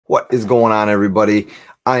What is going on, everybody?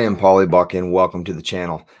 I am Paulybuck and welcome to the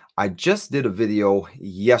channel. I just did a video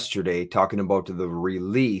yesterday talking about the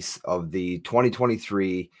release of the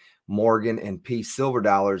 2023 Morgan and Peace silver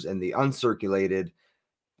dollars and the uncirculated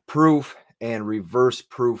proof and reverse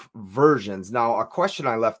proof versions. Now, a question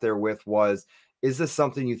I left there with was, is this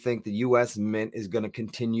something you think the US Mint is going to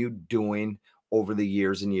continue doing over the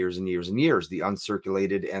years and years and years and years, the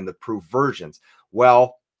uncirculated and the proof versions?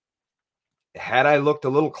 Well, had I looked a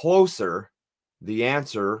little closer, the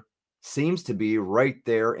answer seems to be right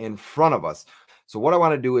there in front of us. So what I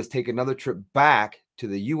want to do is take another trip back to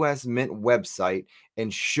the US Mint website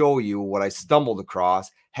and show you what I stumbled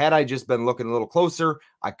across. Had I just been looking a little closer,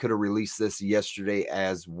 I could have released this yesterday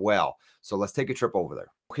as well. So let's take a trip over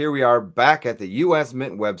there. Here we are back at the US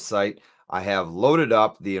Mint website. I have loaded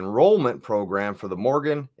up the enrollment program for the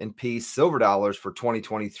Morgan and Peace silver dollars for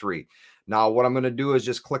 2023. Now, what I'm going to do is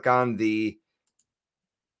just click on the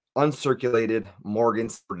uncirculated Morgan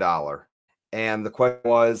silver dollar. And the question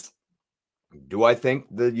was, do I think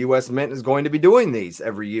the US Mint is going to be doing these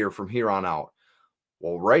every year from here on out?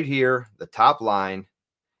 Well, right here, the top line,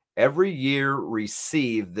 every year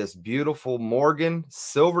receive this beautiful Morgan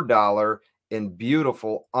silver dollar in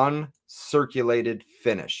beautiful uncirculated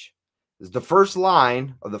finish. This is the first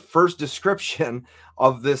line of the first description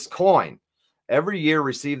of this coin. Every year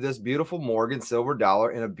receive this beautiful Morgan silver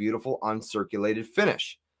dollar in a beautiful uncirculated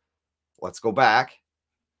finish. Let's go back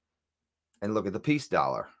and look at the peace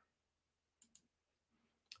dollar.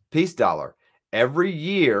 Peace dollar. Every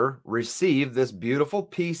year receive this beautiful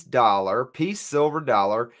peace dollar, peace silver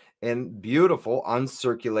dollar in beautiful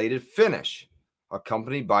uncirculated finish,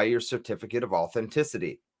 accompanied by your certificate of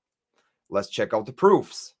authenticity. Let's check out the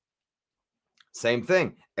proofs. Same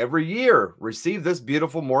thing. Every year, receive this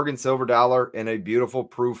beautiful Morgan silver dollar in a beautiful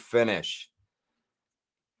proof finish.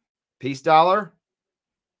 Peace dollar,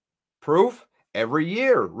 proof. Every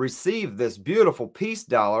year, receive this beautiful peace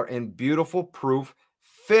dollar in beautiful proof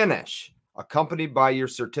finish, accompanied by your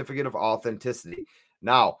certificate of authenticity.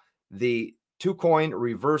 Now, the 2-coin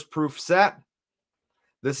reverse proof set.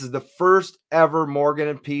 This is the first ever Morgan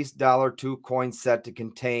and Peace dollar 2-coin set to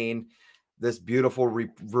contain this beautiful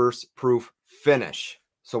reverse proof finish.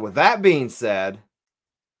 So with that being said,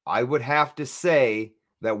 I would have to say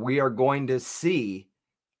that we are going to see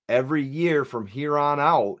every year from here on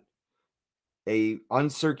out a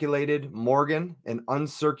uncirculated Morgan, an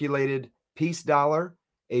uncirculated Peace dollar,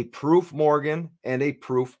 a proof Morgan, and a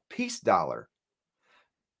proof Peace dollar.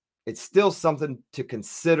 It's still something to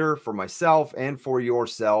consider for myself and for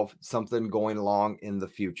yourself, something going along in the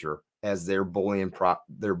future as their bullion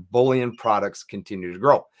products continue to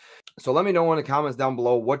grow. So let me know in the comments down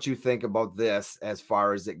below what you think about this, as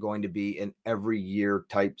far as it going to be an every year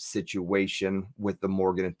type situation with the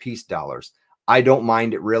Morgan and Peace dollars. I don't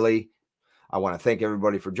mind it really. I want to thank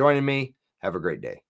everybody for joining me. Have a great day.